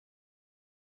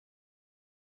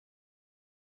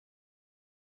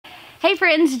Hey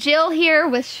friends, Jill here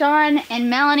with Sean and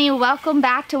Melanie. Welcome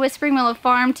back to Whispering Willow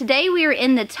Farm. Today we are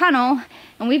in the tunnel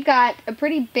and we've got a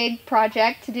pretty big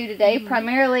project to do today.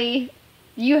 Primarily,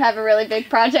 you have a really big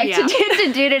project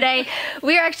to do today.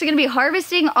 We are actually going to be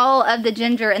harvesting all of the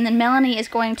ginger, and then Melanie is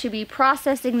going to be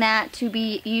processing that to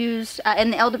be used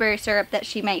in the elderberry syrup that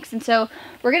she makes. And so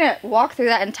we're going to walk through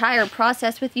that entire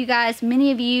process with you guys.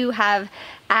 Many of you have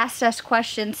asked us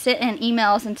questions, sent in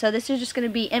emails, and so this is just going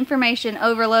to be information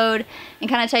overload and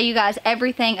kind of tell you guys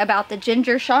everything about the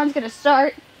ginger. Sean's going to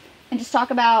start and just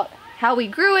talk about how we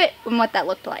grew it and what that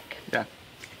looked like. Yeah.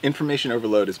 Information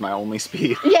overload is my only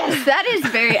speed. Yes, that is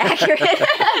very accurate.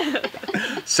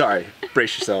 Sorry,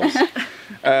 brace yourselves.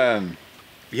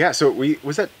 Yeah, so we'll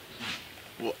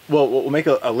make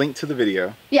a link to the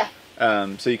video. Yeah.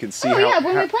 So you can see when we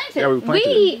planted. Yeah, we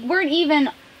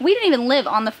planted. We didn't even live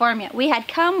on the farm yet. We had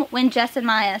come when Jess and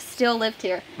Maya still lived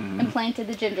here and planted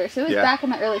the ginger. So it was back in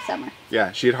the early summer.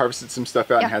 Yeah, she had harvested some stuff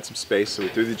out and had some space, so we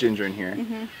threw the ginger in here.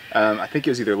 I think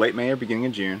it was either late May or beginning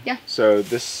of June. Yeah. So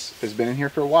this has been in here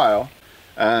for a while.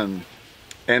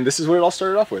 And this is what it all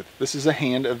started off with. This is a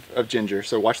hand of ginger.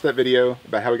 So watch that video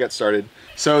about how we got started.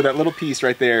 So that little piece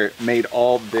right there made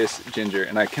all this ginger,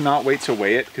 and I cannot wait to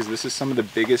weigh it because this is some of the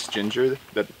biggest ginger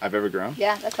that I've ever grown.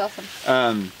 Yeah, that's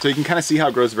awesome. So you can kind of see how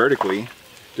it grows vertically,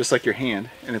 just like your hand,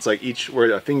 and it's like each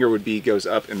where a finger would be goes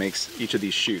up and makes each of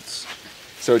these shoots.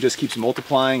 So it just keeps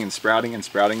multiplying and sprouting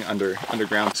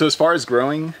underground. So as far as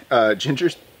growing,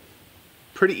 ginger's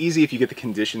pretty easy if you get the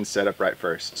conditions set up right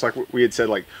first. So like we had said,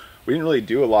 like, we didn't really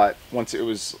do a lot once it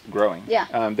was growing.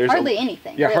 Yeah, there's hardly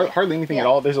anything. Yeah, really. hardly anything at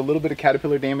all. There's a little bit of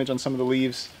caterpillar damage on some of the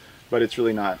leaves, but it's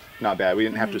really not bad. We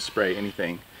didn't have to spray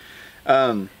anything.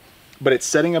 But it's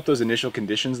setting up those initial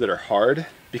conditions that are hard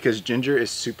because ginger is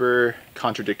super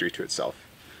contradictory to itself.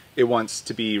 It wants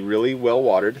to be really well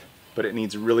watered, but it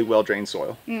needs really well drained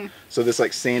soil. So this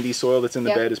like sandy soil that's in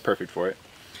the bed is perfect for it.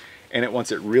 And it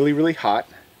wants it really, really hot,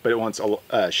 but it wants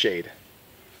shade.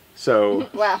 So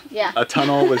a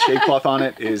tunnel with shade cloth on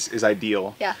it is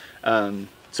ideal. Yeah.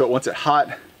 So it wants it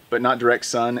hot, but not direct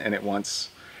sun, and it wants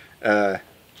a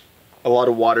lot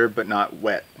of water, but not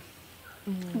wet.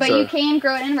 But so you can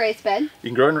grow it in a raised bed. You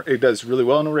can grow it, it does really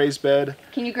well in a raised bed.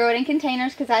 Can you grow it in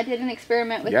containers? Because I did an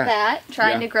experiment with that,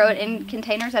 trying to grow it in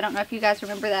containers. I don't know if you guys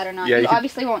remember that or not. You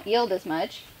obviously won't yield as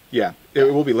much. Yeah, it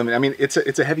will be limited. I mean, it's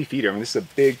a heavy feeder. I mean, this is a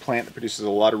big plant that produces a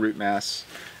lot of root mass.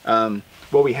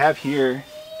 What we have here,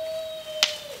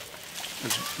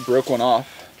 I broke one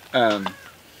off.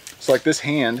 So like this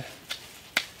hand,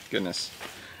 goodness,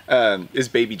 is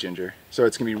baby ginger. So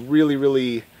it's gonna be really,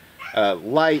 really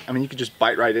light. I mean, you could just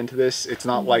bite right into this. It's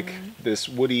not like this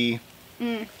woody,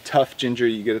 tough ginger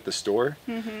you get at the store.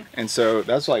 And so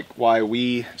that's like why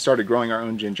we started growing our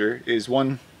own ginger. Is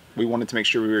one, we wanted to make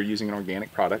sure we were using an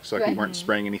organic product, so like we weren't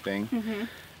spraying anything.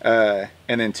 And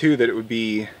then two, that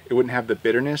it wouldn't have the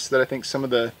bitterness that I think some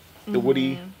of the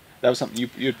woody. That was something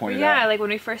you had pointed out. Yeah, like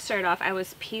when we first started off, I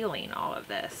was peeling all of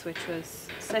this, which was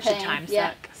such a time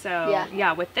suck. So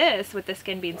yeah, with the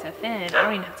skin being so thin, I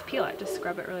don't even have to peel it; just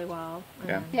scrub it really well.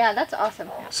 Yeah, that's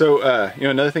awesome. So you know,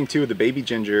 another thing too with the baby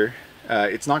ginger,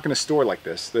 it's not going to store like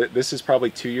this. This is probably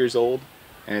 2 years old,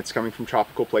 and it's coming from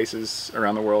tropical places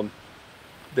around the world.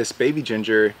 This baby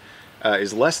ginger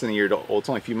is less than a year old. It's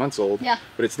only a few months old. Yeah.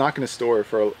 But it's not going to store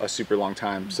for a super long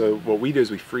time. So what we do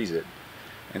is we freeze it.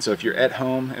 And so if you're at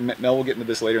home, and Mel will get into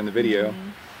this later in the video,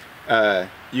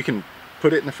 you can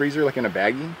put it in the freezer like in a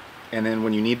baggie, and then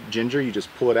when you need ginger, you just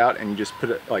pull it out and you just put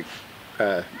it like,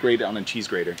 grate it on a cheese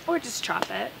grater. Or just chop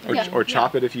it. Or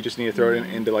chop it if you just need to throw it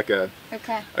into like a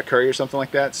curry or something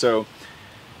like that. So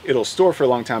it'll store for a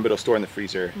long time, but it'll store in the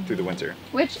freezer through the winter.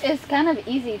 Which is kind of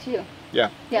easy too. Yeah.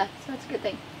 Yeah, so it's a good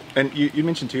thing. And you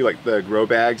mentioned too, like the grow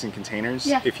bags and containers.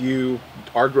 Yeah. If you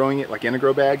are growing it like in a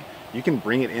grow bag, you can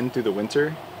bring it in through the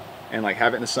winter and like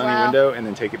have it in the sunny window and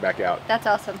then take it back out. That's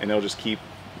awesome. And it'll just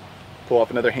pull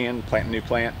off another hand, plant a new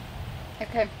plant.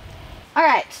 Okay. All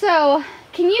right, so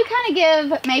can you kind of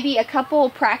give maybe a couple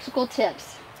practical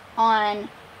tips on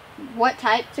what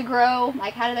type to grow?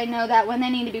 Like how do they know that, when they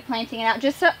need to be planting it out?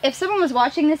 Just so if someone was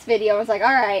watching this video and was like, all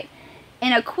right,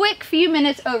 in a quick few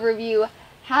minutes overview,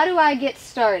 how do I get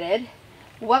started?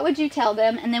 What would you tell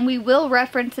them? And then we will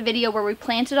reference the video where we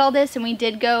planted all this and we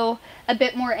did go a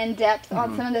bit more in depth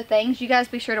on some of the things. You guys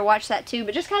be sure to watch that too,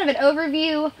 but just kind of an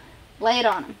overview, lay it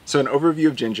on them. So an overview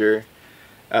of ginger,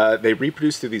 they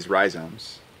reproduce through these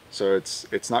rhizomes. So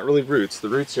it's not really roots. The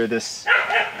roots are this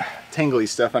tangly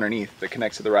stuff underneath that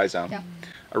connects to the rhizome. Yeah.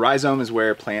 A rhizome is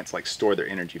where plants like store their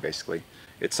energy basically.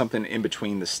 It's something in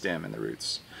between the stem and the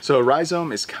roots. So a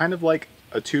rhizome is kind of like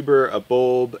a tuber, a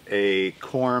bulb, a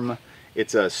corm,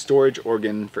 It's a storage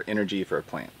organ for energy for a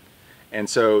plant. And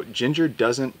so ginger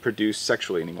doesn't produce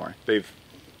sexually anymore.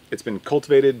 It's been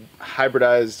cultivated,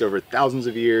 hybridized over thousands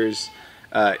of years.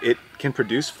 It can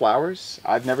produce flowers.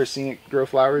 I've never seen it grow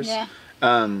flowers. Yeah.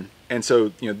 And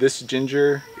so, you know, this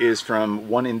ginger is from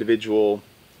one individual,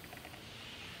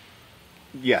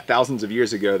 thousands of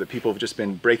years ago, that people have just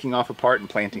been breaking off apart and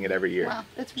planting it every year. Wow,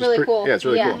 that's really cool. Yeah, it's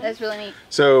really cool. Yeah, that's really neat.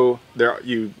 So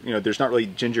there's not really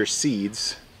ginger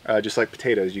seeds, just like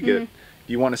potatoes. You get, if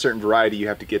you want a certain variety, you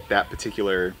have to get that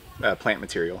particular plant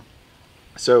material.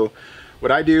 So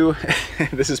what I do,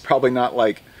 this is probably not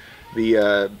like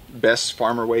the best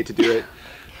farmer way to do it.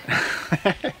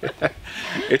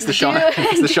 It's the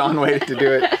Sean way to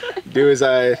do it. Do as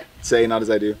I say, not as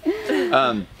I do.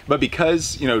 But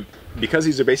because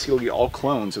these are basically all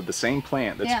clones of the same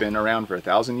plant that's been around for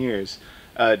 1,000 years,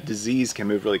 disease can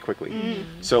move really quickly.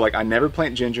 So like, I never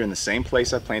plant ginger in the same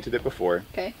place I planted it before.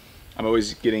 Okay. I'm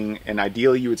always getting, and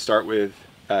ideally you would start with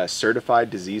certified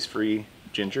disease-free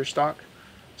ginger stock.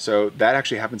 So that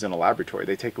actually happens in a laboratory.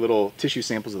 They take little tissue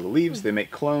samples of the leaves, they make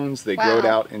clones, they grow it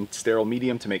out in sterile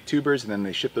medium to make tubers, and then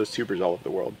they ship those tubers all over the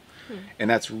world. And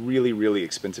that's really, really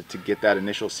expensive to get that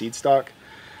initial seed stock.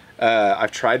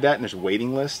 I've tried that, and there's a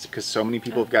waiting list because so many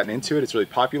people have gotten into it. It's really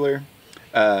popular.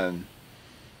 And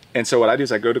so what I do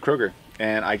is I go to Kroger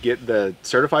and I get the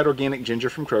certified organic ginger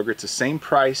from Kroger. It's the same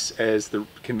price as the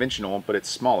conventional, but it's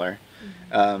smaller.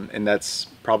 And that's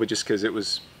probably just because it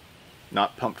was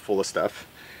not pumped full of stuff.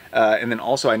 And then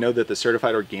also I know that the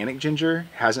certified organic ginger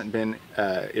hasn't been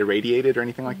irradiated or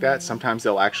anything like that. Sometimes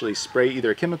they'll actually spray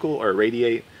either a chemical or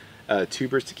irradiate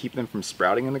tubers to keep them from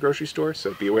sprouting in the grocery store,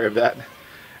 so be aware of that.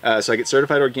 So I get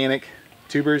certified organic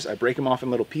tubers, I break them off in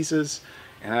little pieces,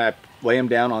 and I lay them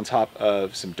down on top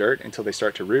of some dirt until they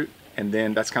start to root, and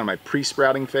then that's kind of my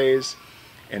pre-sprouting phase,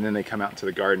 and then they come out into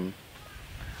the garden.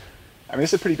 I mean,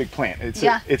 it's a pretty big plant.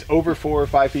 It's over 4 or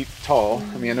 5 feet tall.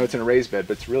 I mean, I know it's in a raised bed,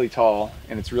 but it's really tall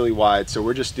and it's really wide. So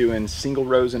we're just doing single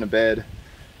rows in a bed.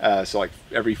 So like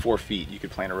every 4 feet you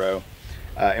could plant a row.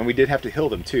 And we did have to hill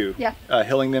them too. Yeah.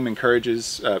 Hilling them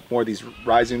encourages more of these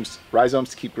rhizomes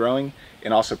to keep growing,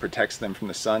 and also protects them from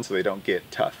the sun so they don't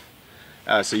get tough.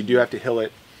 So you do have to hill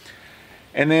it.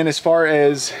 And then as far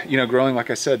as, growing, like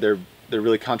I said, they're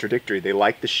really contradictory. They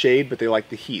like the shade, but they like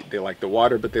the heat. They like the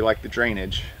water, but they like the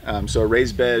drainage. So a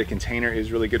raised bed, a container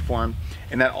is really good for them.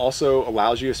 And that also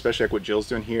allows you, especially like what Jill's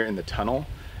doing here in the tunnel,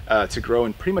 to grow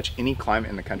in pretty much any climate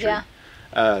in the country. Yeah.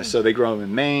 So they grow them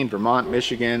in Maine, Vermont,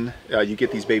 Michigan. You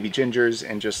get these baby gingers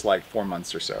in just like 4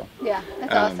 months or so. Yeah,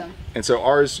 that's awesome. And so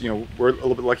ours, we're a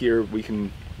little bit luckier. We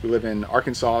live in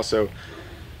Arkansas, so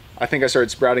I think I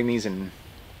started sprouting these in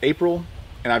April,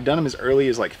 and I've done them as early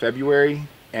as like February,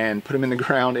 and put them in the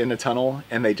ground in a tunnel,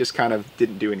 and they just kind of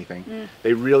didn't do anything.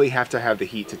 They really have to have the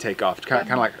heat to take off, kind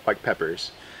of like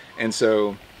peppers. And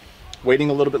so waiting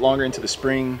a little bit longer into the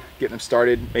spring, getting them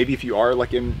started. Maybe if you are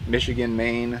like in Michigan,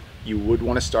 Maine, you would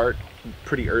want to start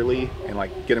pretty early and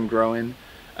like get them growing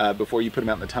before you put them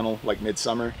out in the tunnel like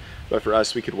midsummer. But for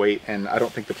us, we could wait, and I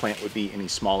don't think the plant would be any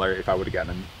smaller if I would have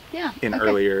gotten them in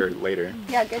earlier or later.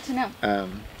 Yeah, good to know.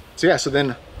 So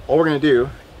then all we're gonna do,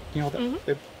 You're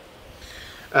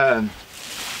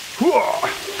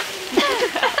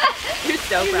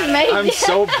so proud of it. I'm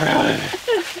so proud of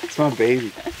it. It's my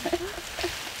baby.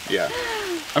 Yeah.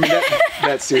 I mean,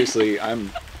 that seriously,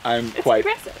 I'm quite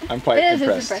impressed.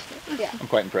 Impressive. Yeah. I'm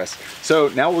quite impressed. So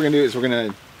now what we're gonna do is we're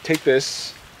gonna take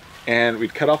this and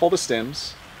we'd cut off all the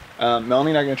stems.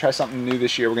 Melanie and I are gonna try something new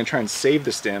this year. We're gonna try and save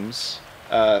the stems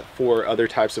for other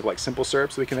types of like simple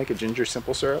syrup, so we can make a ginger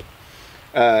simple syrup.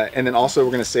 And then also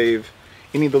we're gonna save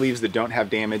any of the leaves that don't have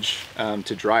damage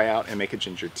to dry out and make a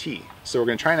ginger tea. So we're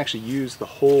gonna try and actually use the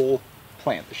whole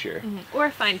plant this year.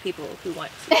 Or find people who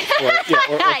want to.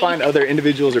 or find other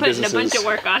individuals or businesses. Putting a bunch of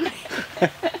work on.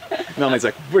 Melanie's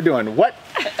like, we're doing what?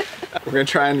 We're gonna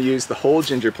try and use the whole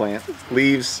ginger plant,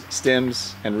 leaves,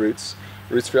 stems, and roots.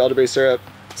 Roots for elderberry syrup,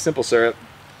 simple syrup,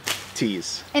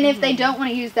 teas. And if they don't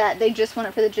want to use that, they just want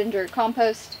it for the ginger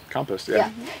compost? Compost, yeah.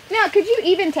 Now, could you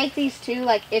even take these too,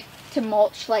 like to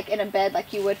mulch like in a bed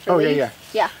like you would for leaves?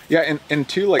 Yeah, and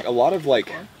too, like a lot of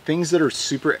like things that are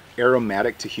super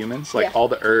aromatic to humans, like all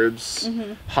the herbs,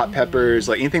 hot peppers,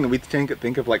 like anything that we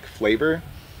think of like flavor,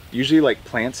 usually like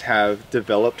plants have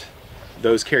developed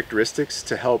those characteristics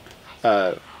to help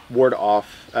ward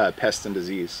off pests and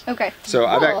disease. Okay. So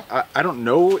I don't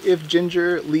know if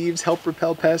ginger leaves help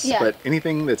repel pests, but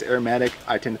anything that's aromatic,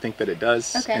 I tend to think that it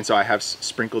does. Okay. And so I have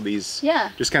sprinkled these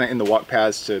just kind of in the walk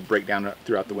paths to break down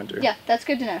throughout the winter. Yeah, that's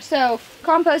good to know. So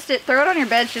compost it, throw it on your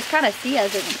beds, just kind of see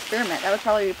as an experiment. That would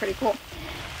probably be pretty cool.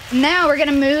 Now we're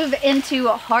gonna move into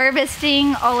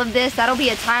harvesting all of this. That'll be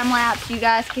a time lapse. You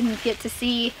guys can get to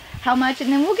see how much,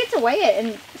 and then we'll get to weigh it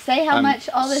and say how much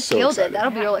all this so yielded. excited.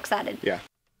 That'll be real excited. Yeah.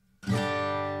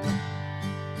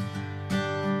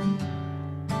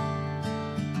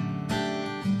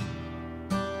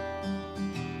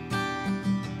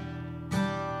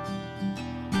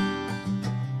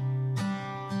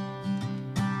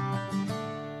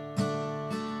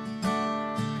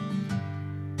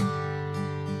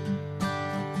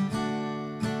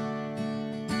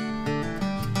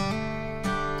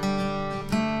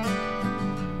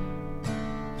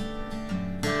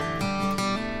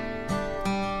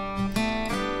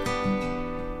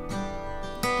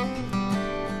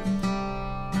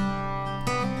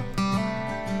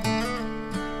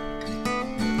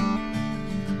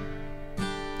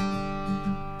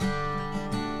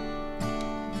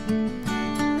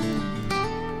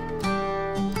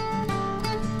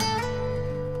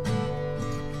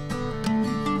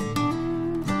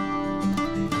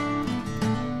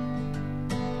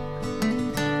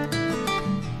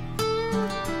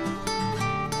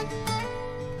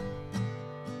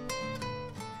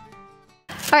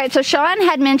 All right, so Sean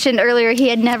had mentioned earlier he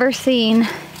had never seen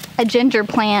a ginger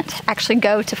plant actually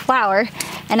go to flower.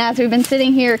 And as we've been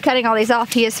sitting here cutting all these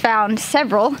off, he has found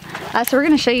several. So we're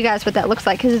gonna show you guys what that looks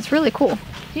like because it's really cool.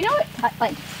 Do you know what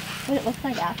it looks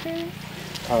like after?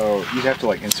 Oh, you'd have to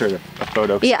like insert a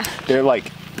photo. Yeah. They're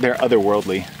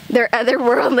otherworldly. They're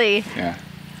otherworldly. Yeah.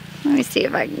 Let me see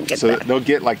if I can get so that. They'll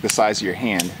get like the size of your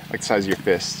hand, like the size of your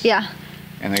fist. Yeah.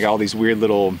 And they got all these weird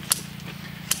little,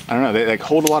 I don't know, they like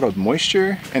hold a lot of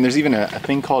moisture. And there's even a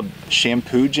thing called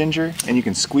shampoo ginger, and you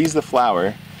can squeeze the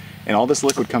flower and all this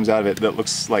liquid comes out of it that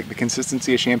looks like the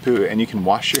consistency of shampoo, and you can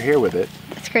wash your hair with it.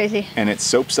 It's crazy. And it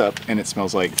soaps up and it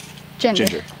smells like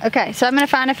ginger. Okay, so I'm gonna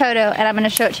find a photo and I'm gonna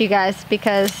show it to you guys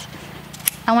because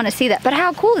I wanna see that. But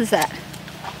how cool is that?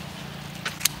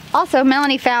 Also,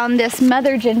 Melanie found this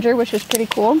mother ginger, which was pretty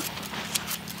cool.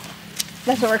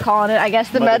 That's what we're calling it, I guess,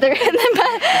 the mother.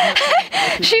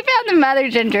 She found the mother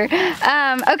ginger.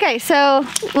 Okay, so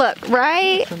look,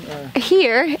 right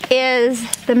here is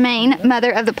the main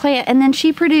mother of the plant, and then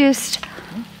she produced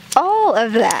all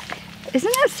of that.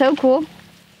 Isn't that so cool?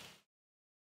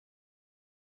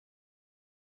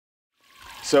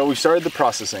 So we started the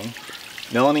processing.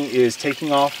 Melanie is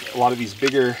taking off a lot of these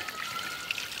bigger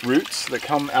roots that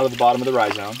come out of the bottom of the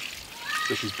rhizome.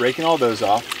 So she's breaking all those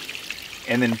off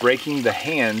and then breaking the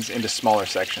hands into smaller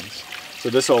sections. So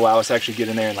this will allow us to actually get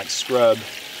in there and like scrub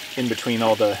in between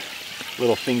all the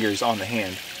little fingers on the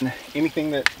hand. Anything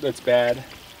that's bad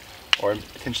or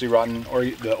potentially rotten, or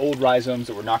the old rhizomes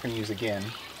that we're not going to use again.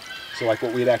 So like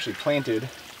what we had actually planted,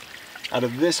 out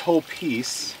of this whole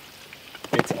piece,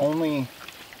 it's only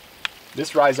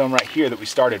this rhizome right here that we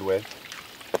started with.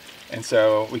 And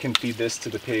so we can feed this to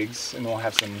the pigs, and we'll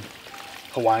have some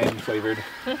Hawaiian flavored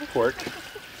pork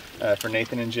for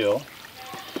Nathan and Jill.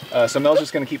 So Mel's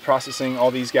just going to keep processing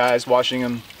all these guys, washing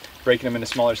them, breaking them into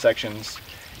smaller sections,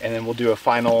 and then we'll do a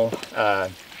final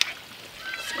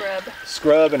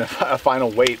scrub and a final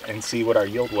weight and see what our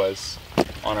yield was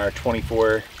on our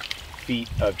 24 feet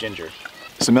of ginger.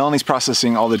 So Melanie's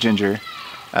processing all the ginger.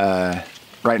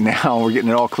 Right now we're getting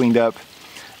it all cleaned up.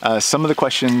 Some of the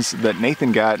questions that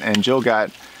Nathan got and Jill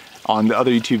got on the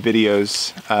other YouTube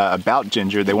videos about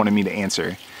ginger, they wanted me to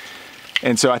answer.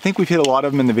 And so I think we've hit a lot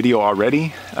of them in the video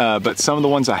already, but some of the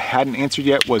ones I hadn't answered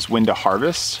yet was when to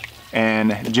harvest.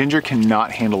 And ginger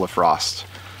cannot handle a frost.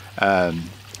 And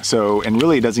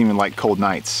really it doesn't even like cold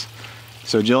nights.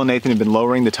 So Jill and Nathan have been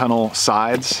lowering the tunnel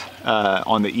sides.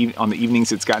 On the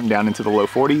evenings it's gotten down into the low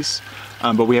 40s.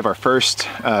 But we have our first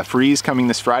freeze coming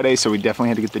this Friday, so we definitely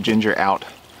had to get the ginger out.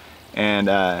 And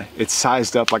it's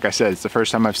sized up, like I said, it's the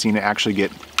first time I've seen it actually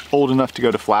get old enough to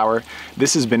go to flower.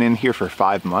 This has been in here for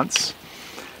 5 months.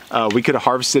 We could have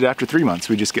harvested it after 3 months,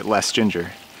 we just get less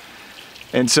ginger.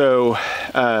 And so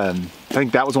I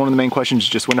think that was one of the main questions,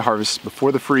 just when to harvest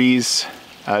before the freeze.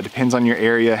 Depends on your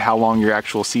area, how long your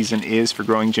actual season is for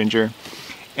growing ginger.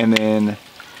 And then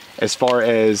as far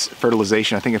as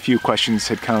fertilization, I think a few questions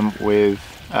had come with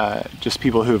just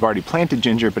people who have already planted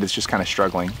ginger, but it's just kind of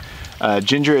struggling.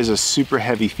 Ginger is a super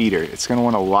heavy feeder. It's going to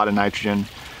want a lot of nitrogen,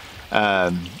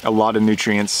 a lot of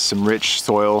nutrients, some rich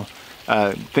soil.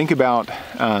 Think about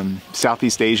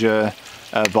Southeast Asia,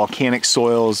 volcanic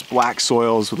soils, black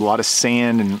soils with a lot of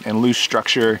sand and loose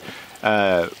structure,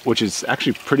 which is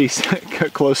actually pretty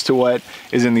close to what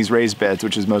is in these raised beds,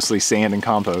 which is mostly sand and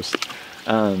compost.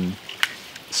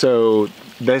 So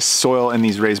this soil in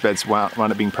these raised beds wound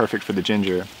up being perfect for the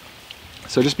ginger.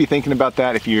 So just be thinking about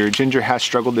that. If your ginger has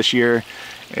struggled this year,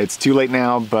 it's too late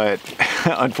now, but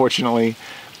unfortunately,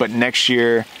 but next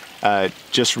year,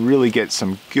 just really get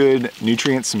some good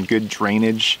nutrients, some good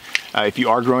drainage. If you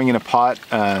are growing in a pot,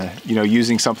 you know,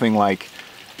 using something like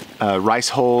rice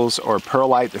hulls or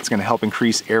perlite, that's gonna help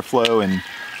increase airflow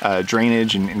and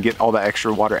drainage and get all that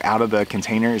extra water out of the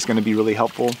container is gonna be really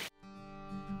helpful.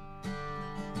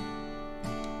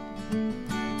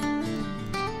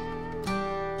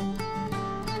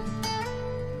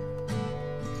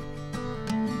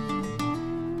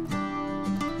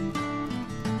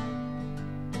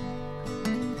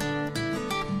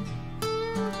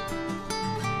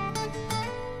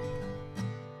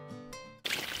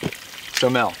 So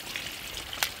Mel,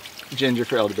 ginger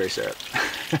for elderberry syrup.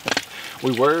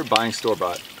 We were buying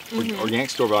store-bought, organic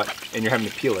store-bought, and you're having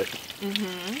to peel it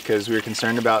because we were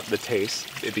concerned about the taste,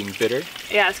 it being bitter.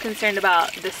 Yeah, I was concerned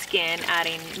about the skin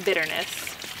adding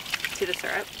bitterness to the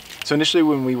syrup. So initially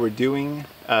when we were doing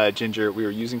ginger, we were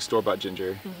using store-bought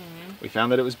ginger. We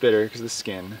found that it was bitter because of the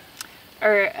skin.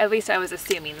 Or at least I was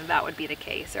assuming that that would be the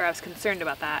case, or I was concerned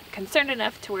about that. Concerned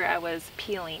enough to where I was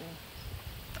peeling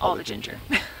all the ginger.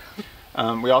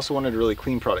 We also wanted a really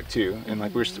clean product too, and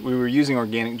like we were using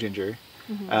organic ginger,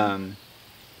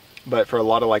 but for a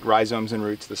lot of like rhizomes and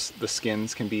roots, the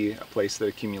skins can be a place that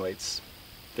accumulates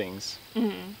things.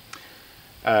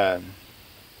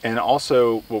 And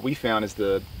also what we found is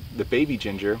the baby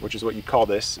ginger, which is what you call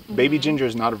this. Baby ginger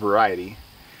is not a variety.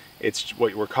 It's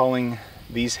what we're calling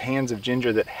these hands of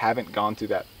ginger that haven't gone through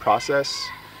that process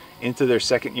into their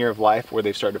second year of life, where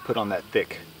they've started to put on that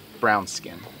thick brown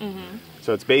skin.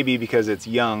 So it's baby because it's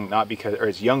young, not because, or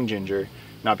it's young ginger,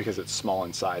 not because it's small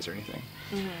in size or anything.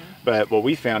 But what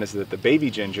we found is that the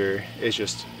baby ginger is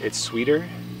just, it's sweeter.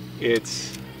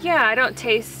 It's... Yeah, I don't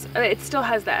taste, it still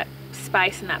has that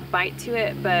spice and that bite to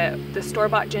it, but the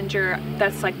store-bought ginger,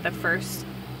 that's like the first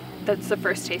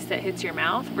taste that hits your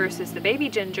mouth, versus the baby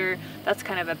ginger, that's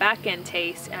kind of a back-end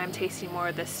taste, and I'm tasting more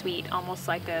of the sweet, almost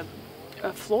like a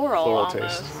floral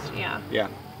almost. Taste. Yeah. Yeah.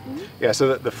 Yeah,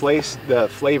 so the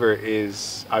flavor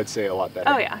is, I would say, a lot better.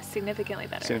 Oh yeah, significantly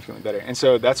better. Significantly better. And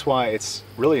so that's why it's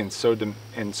really in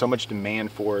so much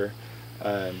demand for,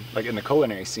 like in the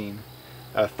culinary scene.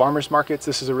 Farmers markets,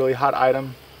 this is a really hot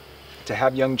item. To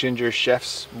have young ginger,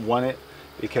 chefs want it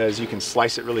because you can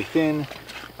slice it really thin.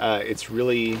 It's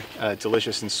really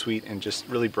delicious and sweet and just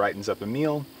really brightens up a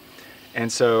meal.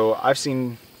 And so I've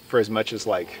seen for as much as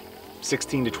like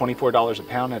 $16 to $24 a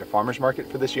pound at a farmer's market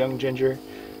for this young ginger.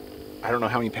 I don't know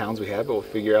how many pounds we have, but we'll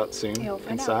figure out soon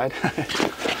inside.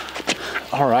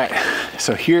 All right,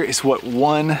 so here is what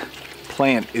one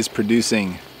plant is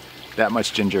producing that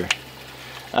much ginger.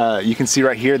 You can see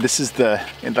right here, this is the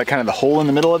kind of the hole in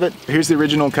the middle of it. Here's the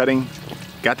original cutting.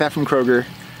 Got that from Kroger.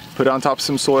 Put it on top of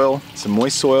some soil, some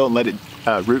moist soil, and let it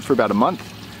root for about a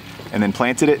month, and then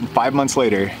planted it, and 5 months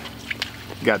later,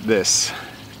 got this.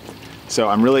 So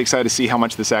I'm really excited to see how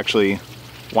much this actually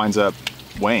winds up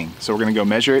weighing. So we're gonna go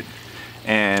measure it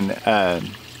and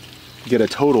get a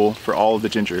total for all of the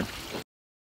ginger.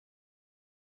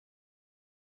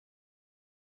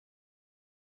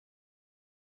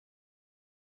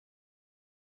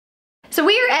 So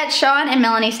we are at Sean and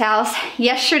Melanie's house.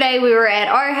 Yesterday we were at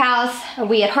our house.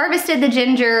 We had harvested the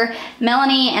ginger.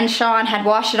 Melanie and Sean had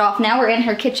washed it off. Now we're in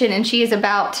her kitchen and she is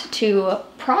about to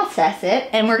process it,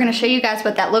 and we're gonna show you guys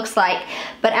what that looks like.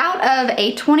 But out of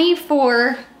a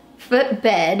 24-foot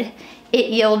bed, it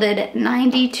yielded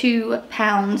 92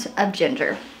 pounds of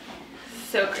ginger.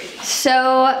 So crazy.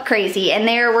 So crazy. And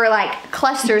there were like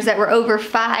clusters that were over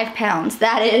 5 pounds.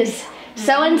 That is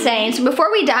so insane. So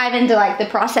before we dive into like the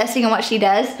processing and what she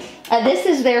does, this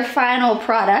is their final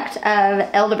product of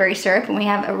elderberry syrup, and we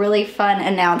have a really fun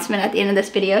announcement at the end of this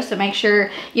video, so make sure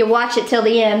you watch it till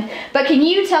the end. But can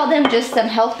you tell them just some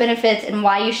health benefits and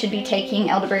why you should be taking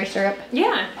elderberry syrup?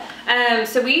 Yeah.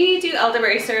 So we do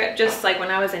elderberry syrup just like when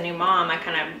I was a new mom. I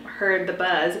kind of heard the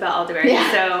buzz about elderberry.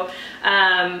 Yeah. So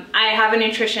I have a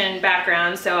nutrition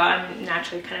background, so I'm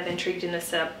naturally kind of intrigued in this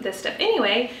stuff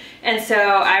anyway. And so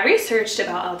I researched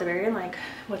about elderberry and like,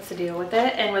 what's the deal with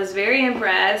it? And was very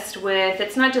impressed with,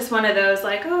 it's not just one of those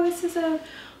like, oh, this is a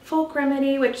folk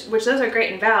remedy, which those are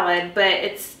great and valid, but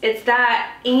it's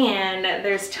that, and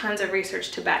there's tons of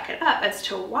research to back it up as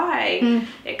to why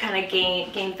it kind of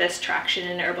gained this traction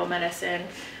in herbal medicine.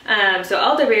 So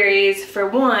elderberries, for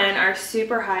one, are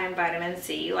super high in vitamin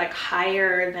C, like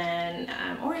higher than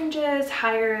oranges,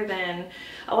 higher than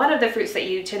a lot of the fruits that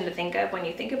you tend to think of when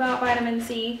you think about vitamin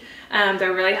C.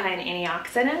 They're really high in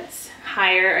antioxidants,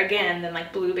 higher again than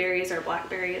like blueberries or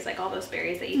blackberries, like all those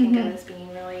berries that you think of as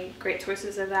being really great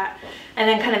sources of that. And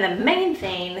then kind of the main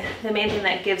thing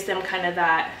that gives them kind of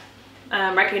that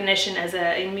recognition as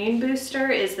an immune booster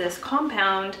is this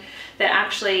compound that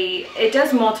actually, it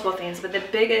does multiple things, but the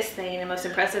biggest thing and most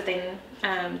impressive thing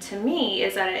to me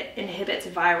is that it inhibits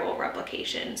viral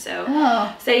replication.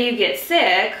 So say you get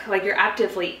sick, like you're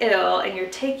actively ill and you're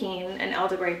taking an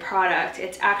elderberry product,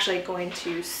 it's actually going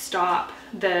to stop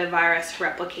the virus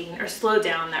replicating or slow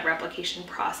down that replication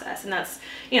process. And that's,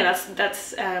 you know,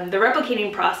 that's the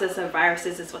replicating process of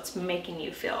viruses is what's making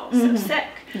you feel so sick.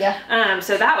 Yeah.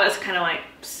 So that was kind of like,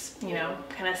 you know,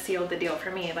 kind of sealed the deal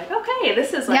for me. Like, okay,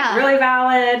 this is like really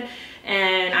valid,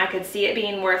 and I could see it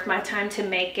being worth my time to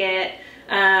make it.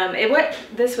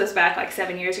 This was back like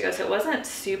 7 years ago, so it wasn't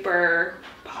super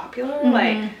popular.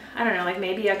 Like, I don't know, like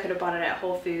maybe I could have bought it at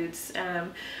Whole Foods,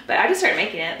 but I just started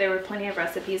making it. There were plenty of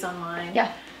recipes online.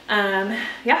 Yeah.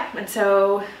 And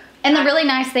so. And the really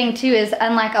nice thing too is,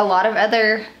 unlike a lot of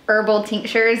other herbal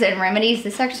tinctures and remedies,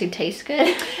 this actually tastes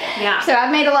good. Yeah. So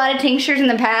I've made a lot of tinctures in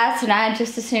the past, and I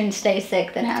just as soon stay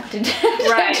sick than have to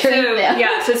right. drink them.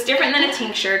 Yeah, so it's different than a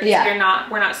tincture because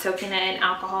we're not soaking it in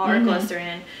alcohol or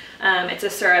glycerin. It's a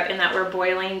syrup in that we're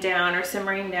boiling down or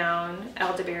simmering down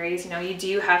elderberries. You know, you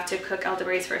do have to cook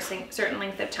elderberries for a certain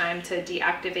length of time to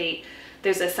deactivate.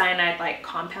 There's a cyanide-like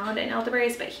compound in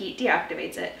elderberries, but heat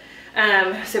deactivates it.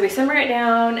 So we simmer it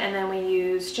down, and then we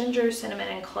use ginger, cinnamon,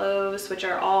 and cloves, which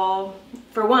are all,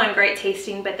 for one, great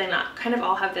tasting, but then kind of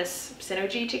all have this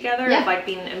synergy together of like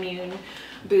being immune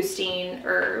boosting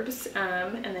herbs,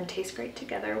 and then taste great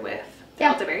together with the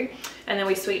elderberry. And then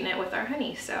we sweeten it with our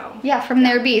honey. So from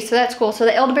their bees, so that's cool. So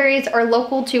the elderberries are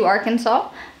local to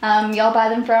Arkansas. Y'all buy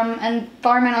them from a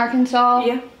farm in Arkansas.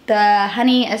 Yeah. The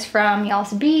honey is from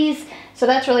y'all's bees. So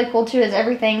that's really cool too, is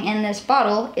everything in this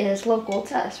bottle is local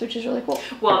to us, which is really cool.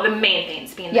 Well, the main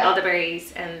things being the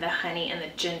elderberries and the honey and the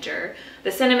ginger.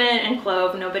 The cinnamon and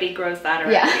clove, nobody grows that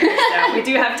around here. So we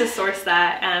do have to source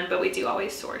that, but we do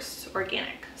always source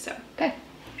organic. So. Okay.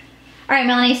 All right,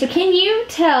 Melanie, so can you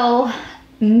tell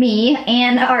me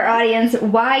and our audience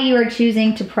why you are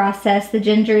choosing to process the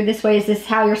ginger this way? Is this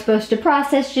how you're supposed to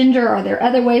process ginger? Are there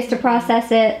other ways to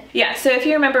process it? Yeah, so if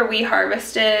you remember, we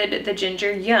harvested the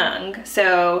ginger young.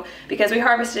 So because we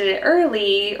harvested it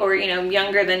early, or you know,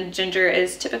 younger than ginger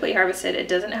is typically harvested, it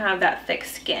doesn't have that thick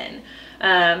skin.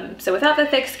 So without the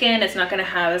thick skin, it's not going to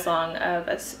have as long of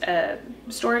a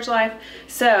storage life.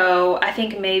 So I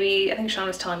think Sean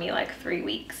was telling me like 3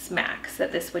 weeks max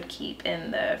that this would keep in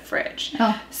the fridge.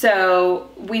 So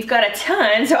we've got a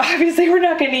ton. So obviously we're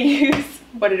not going to use,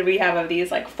 what did we have of these?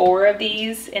 Like 4 of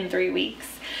these in 3 weeks.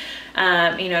 You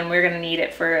know, and we're going to need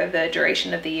it for the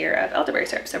duration of the year of elderberry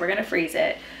syrup. So we're going to freeze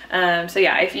it. So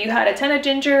yeah, if you had a ton of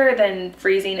ginger, then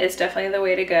freezing is definitely the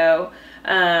way to go.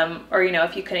 Or, you know,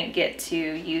 if you couldn't get to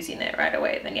using it right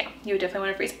away, then yeah, you would definitely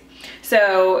want to freeze.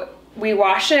 So we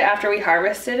wash it after we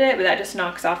harvested it, but that just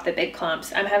knocks off the big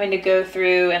clumps. I'm having to go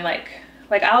through and like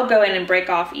I'll go in and break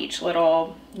off each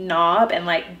little knob and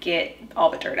like get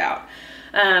all the dirt out.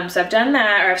 So I've done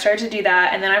that, or I've started to do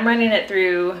that, and then I'm running it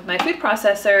through my food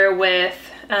processor with,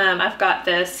 I've got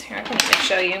this, here I can even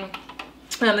show you.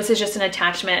 This is just an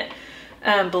attachment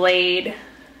blade.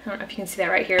 I don't know if you can see that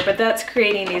right here, but that's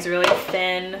creating these really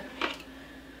thin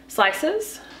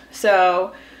slices.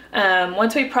 So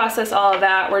once we process all of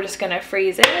that, we're just gonna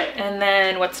freeze it. And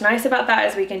then what's nice about that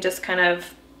is we can just kind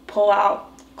of pull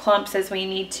out clumps as we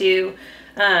need to.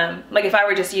 Like if I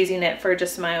were just using it for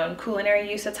just my own culinary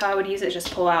use, that's how I would use it,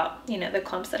 just pull out, you know, the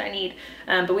clumps that I need.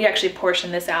 But we actually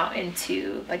portion this out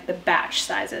into like the batch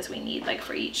sizes we need, like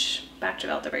for each batch of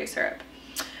elderberry syrup.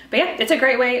 But yeah, it's a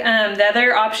great way. The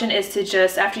other option is to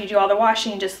just, after you do all the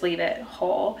washing, just leave it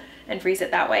whole and freeze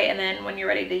it that way. And then when you're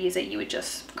ready to use it, you would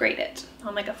just grate it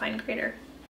on like a fine grater.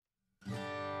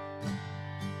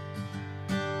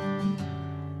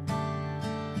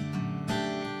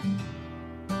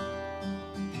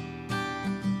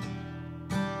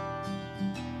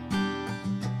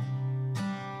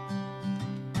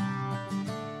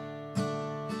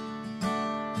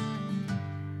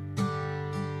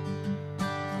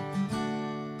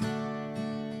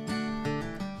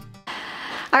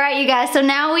 All right, you guys, so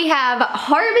now we have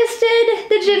harvested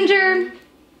the ginger,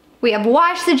 we have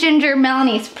washed the ginger,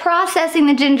 Melanie's processing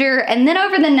the ginger, and then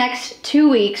over the next 2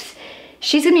 weeks,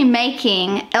 she's gonna be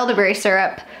making elderberry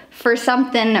syrup for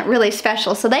something really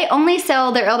special. So they only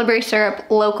sell their elderberry syrup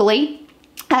locally.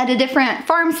 to different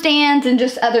farm stands and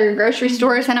just other grocery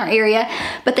stores in our area,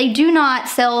 but they do not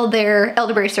sell their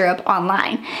elderberry syrup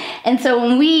online. And so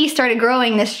when we started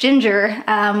growing this ginger,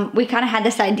 we kind of had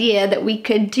this idea that we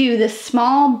could do this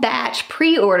small batch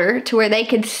pre-order to where they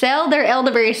could sell their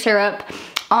elderberry syrup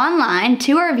online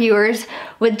to our viewers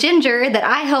with ginger that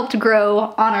I helped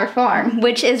grow on our farm,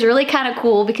 which is really kind of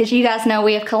cool because you guys know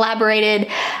we have collaborated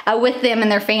with them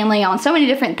and their family on so many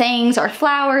different things, our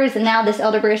flowers, and now this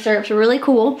elderberry syrup is really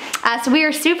cool. So we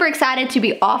are super excited to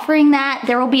be offering that.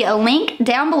 There will be a link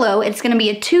down below. It's going to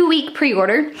be a 2-week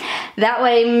pre-order. That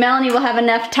way Melanie will have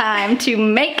enough time to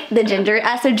make the ginger.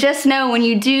 So just know when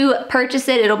you do purchase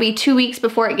it, it'll be 2 weeks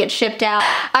before it gets shipped out.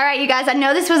 All right, you guys, I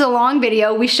know this was a long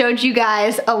video. We showed you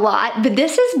guys a lot, but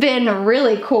this has been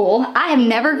really cool. I have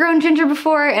never grown ginger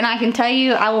before, and I can tell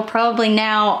you I will probably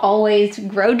now always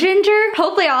grow ginger.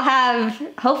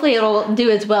 Hopefully it'll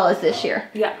do as well as this year.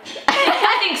 Yeah,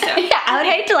 I think so. Yeah, I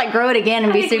would hate to like grow it again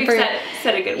and be super.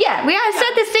 Set a good one. Yeah, we gotta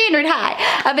set the standard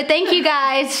high. But thank you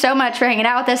guys so much for hanging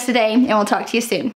out with us today, and we'll talk to you soon.